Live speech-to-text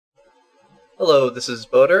Hello, this is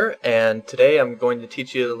Boater, and today I'm going to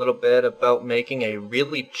teach you a little bit about making a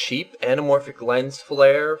really cheap anamorphic lens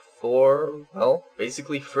flare for, well,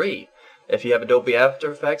 basically free. If you have Adobe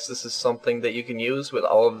After Effects, this is something that you can use with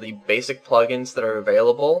all of the basic plugins that are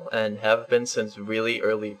available and have been since really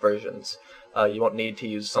early versions. You won't need to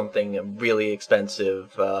use something really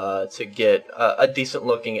expensive to get a decent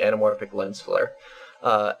looking anamorphic lens flare.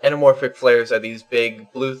 Anamorphic flares are these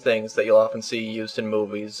big blue things that you'll often see used in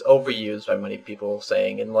movies, overused by many people,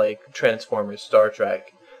 saying in like Transformers, Star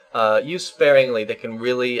Trek. Used sparingly, they can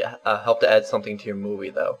really help to add something to your movie,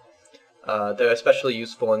 though. They're especially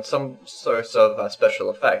useful in some sorts of special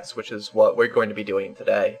effects, which is what we're going to be doing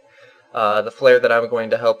today. The flare that I'm going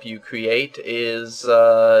to help you create is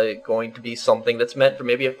going to be something that's meant for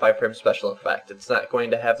maybe a 5-frame special effect. It's not going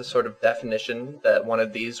to have the sort of definition that one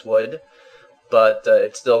of these would, but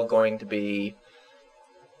it's still going to be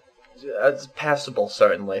passable,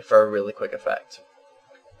 certainly, for a really quick effect.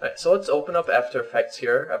 Alright, so let's open up After Effects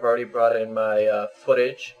here. I've already brought in my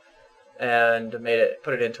footage and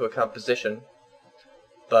put it into a composition.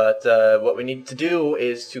 But what we need to do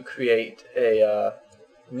is to create a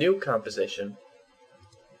new composition.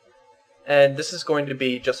 And this is going to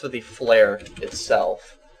be just for the flare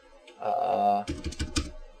itself. If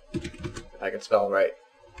I can spell right.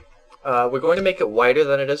 We're going to make it wider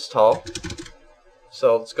than it is tall.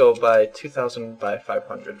 So let's go by 2000 by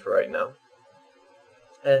 500 for right now.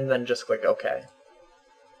 And then just click OK.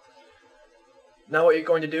 Now what you're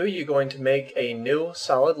going to do, you're going to make a new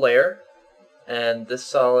solid layer. And this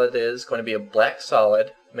solid is going to be a black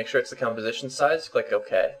solid. Make sure it's the composition size. Click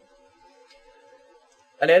OK.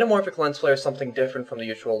 An anamorphic lens flare is something different from the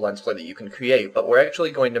usual lens flare that you can create, but we're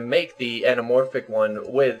actually going to make the anamorphic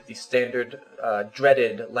one with the standard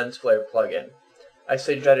dreaded lens flare plugin. I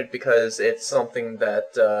say dreaded because it's something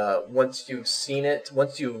that once you've seen it,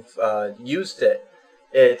 once you've used it,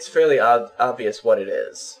 it's fairly obvious what it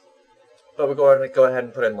is. But we're going to go ahead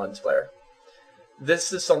and put in lens flare.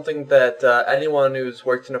 This is something that anyone who's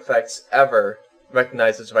worked in effects ever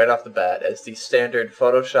recognizes right off the bat as the standard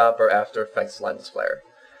Photoshop or After Effects lens flare.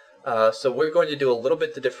 So we're going to do a little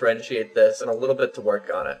bit to differentiate this and a little bit to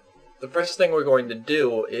work on it. The first thing we're going to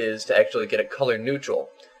do is to actually get it color neutral.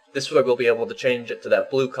 This way we'll be able to change it to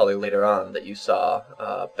that blue color later on that you saw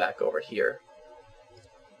back over here.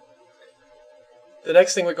 The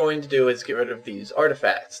next thing we're going to do is get rid of these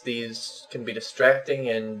artifacts. These can be distracting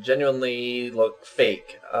and genuinely look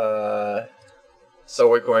fake. So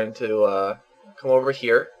we're going to come over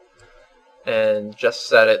here and just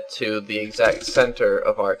set it to the exact center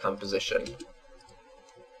of our composition.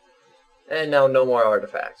 And now no more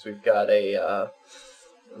artifacts. We've got a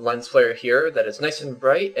lens flare here that is nice and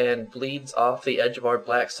bright and bleeds off the edge of our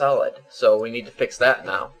black solid. So we need to fix that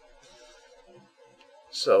now.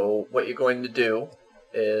 So what you're going to do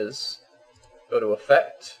is go to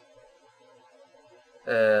Effect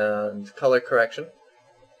and Color Correction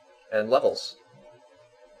and Levels.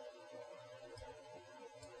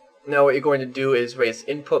 Now what you're going to do is raise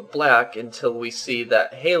input black until we see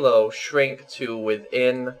that halo shrink to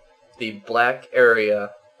within the black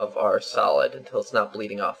area of our solid, until it's not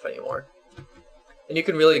bleeding off anymore. And you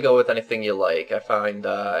can really go with anything you like. I find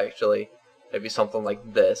actually maybe something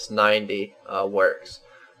like this, 90, works.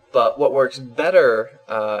 But what works better,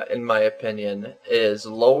 in my opinion, is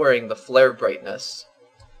lowering the flare brightness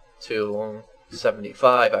to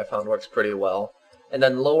 75. I found works pretty well. And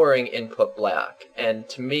then lowering input black, and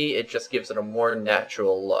to me it just gives it a more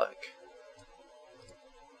natural look.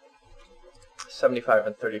 75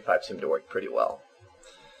 and 35 seem to work pretty well.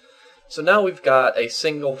 So now we've got a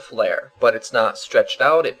single flare, but it's not stretched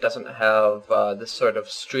out, it doesn't have this sort of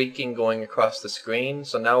streaking going across the screen,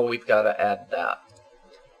 so now we've got to add that.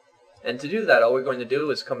 And to do that, all we're going to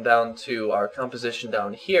do is come down to our composition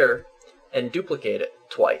down here and duplicate it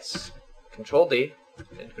twice. Control D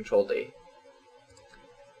and Control D.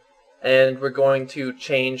 And we're going to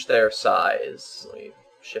change their size. Let me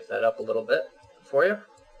shift that up a little bit for you.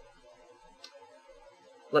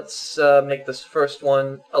 Let's make this first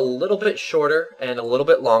one a little bit shorter and a little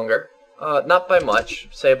bit longer. Not by much,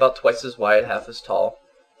 say about twice as wide, half as tall.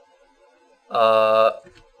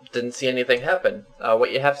 Didn't see anything happen.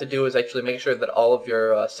 What you have to do is actually make sure that all of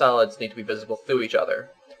your solids need to be visible through each other.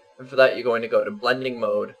 And for that you're going to go to Blending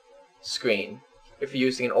Mode, Screen. If you're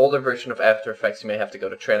using an older version of After Effects, you may have to go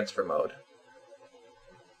to Transfer Mode.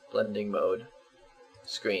 Blending Mode,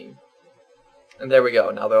 Screen. And there we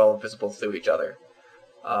go, now they're all visible through each other.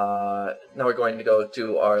 Now we're going to go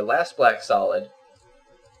to our last black solid.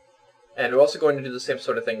 And we're also going to do the same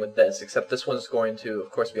sort of thing with this, except this one's going to,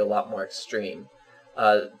 of course, be a lot more extreme.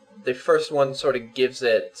 The first one sort of gives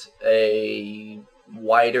it a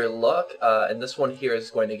wider look, and this one here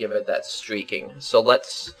is going to give it that streaking. So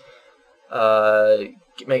let's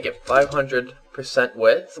make it 500%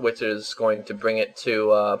 width, which is going to bring it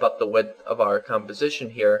to about the width of our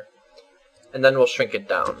composition here, and then we'll shrink it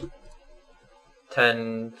down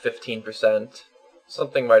 10-15%,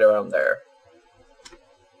 something right around there.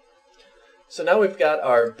 So now we've got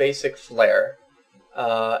our basic flare,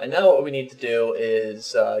 and now what we need to do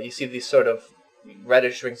is, you see these sort of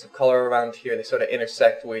reddish rings of color around here, they sort of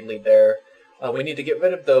intersect weirdly there. We need to get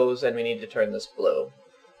rid of those, and we need to turn this blue.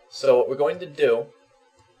 So what we're going to do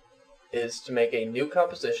is to make a new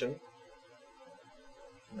composition.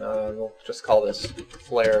 We'll just call this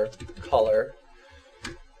flare color.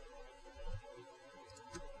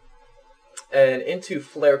 And into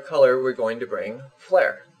flare color, we're going to bring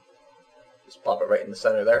flare. Just plop it right in the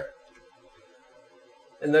center there.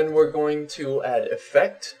 And then we're going to add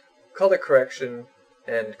effect, color correction,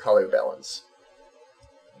 and color balance.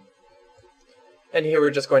 And here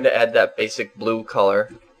we're just going to add that basic blue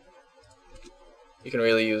color. You can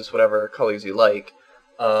really use whatever colors you like.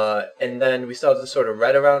 And then we still have this sort of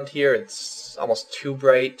red around here. It's almost too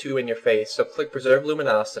bright, too in your face. So click Preserve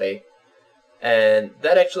Luminosity. And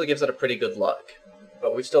that actually gives it a pretty good look.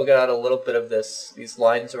 But we've still got a little bit of these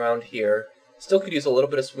lines around here. Still could use a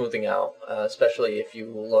little bit of smoothing out, especially if you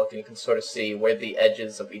look and you can sort of see where the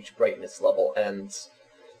edges of each brightness level ends.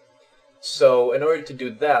 So in order to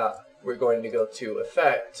do that, we're going to go to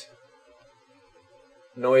Effect,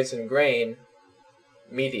 Noise and Grain,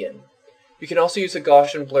 Median. You can also use a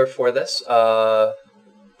Gaussian blur for this,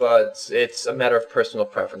 but it's a matter of personal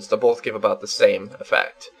preference. They'll both give about the same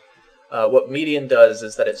effect. What median does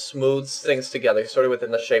is that it smooths things together, sort of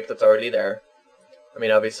within the shape that's already there. I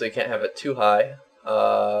mean, obviously you can't have it too high,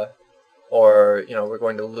 or, you know, we're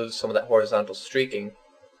going to lose some of that horizontal streaking.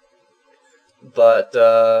 But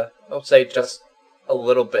I'll say just a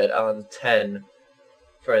little bit on 10,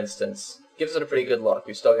 for instance. Gives it a pretty good look.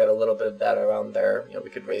 We still got a little bit of that around there. You know, we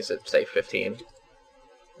could raise it, say, 15.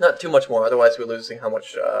 Not too much more, otherwise we're losing how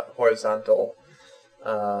much horizontal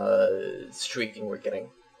streaking we're getting.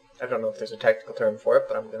 I don't know if there's a technical term for it,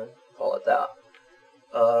 but I'm going to call it that.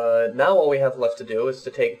 Now all we have left to do is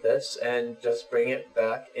to take this and just bring it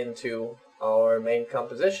back into our main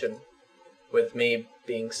composition, with me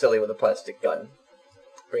being silly with a plastic gun.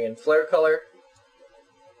 Bring in flare color,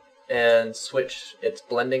 and switch its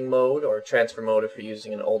blending mode, or transfer mode if you're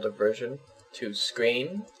using an older version, to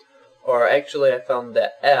screen. Or actually I found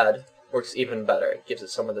that add works even better. It gives it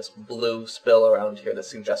some of this blue spill around here that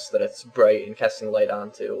suggests that it's bright and casting light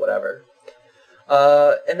onto whatever.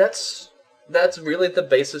 And that's really the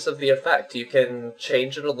basis of the effect. You can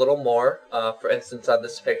change it a little more. For instance, on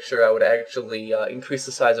this picture I would actually increase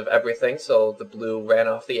the size of everything so the blue ran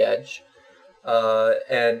off the edge.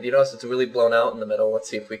 And you notice it's really blown out in the middle. Let's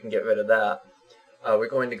see if we can get rid of that. We're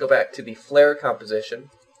going to go back to the flare composition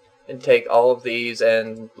and take all of these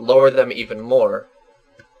and lower them even more.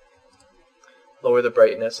 Lower the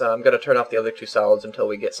brightness. I'm going to turn off the other two solids until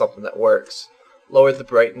we get something that works. Lower the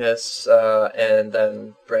brightness and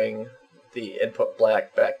then bring the input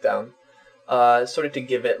black back down. Sort of to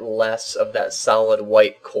give it less of that solid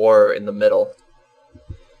white core in the middle.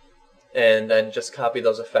 And then just copy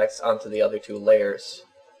those effects onto the other two layers.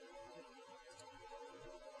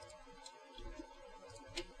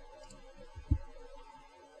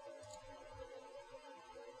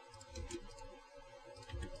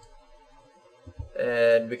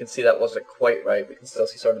 And we can see that wasn't quite right. We can still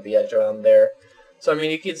see sort of the edge around there. So I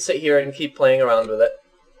mean, you can sit here and keep playing around with it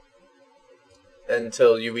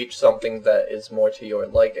until you reach something that is more to your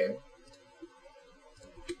liking.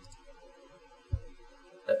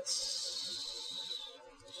 That's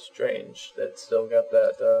strange. That's still got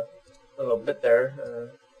that little bit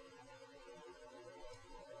there.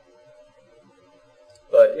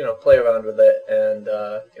 But, you know, play around with it and,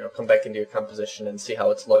 you know, come back into your composition and see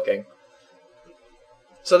how it's looking.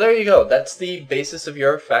 So there you go. That's the basis of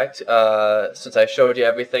your effect. Since I showed you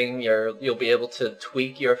everything, you'll be able to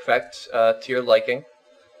tweak your effect to your liking.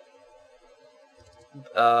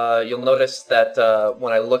 You'll notice that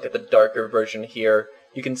when I look at the darker version here,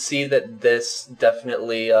 you can see that this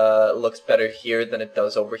definitely looks better here than it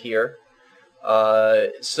does over here.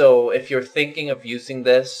 So if you're thinking of using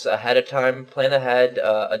this ahead of time, plan ahead.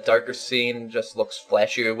 A darker scene just looks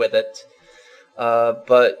flashier with it.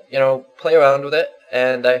 But, you know, play around with it,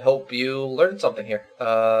 and I hope you learned something here.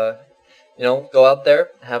 You know, go out there,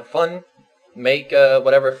 have fun, make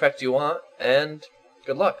whatever effect you want, and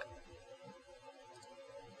good luck.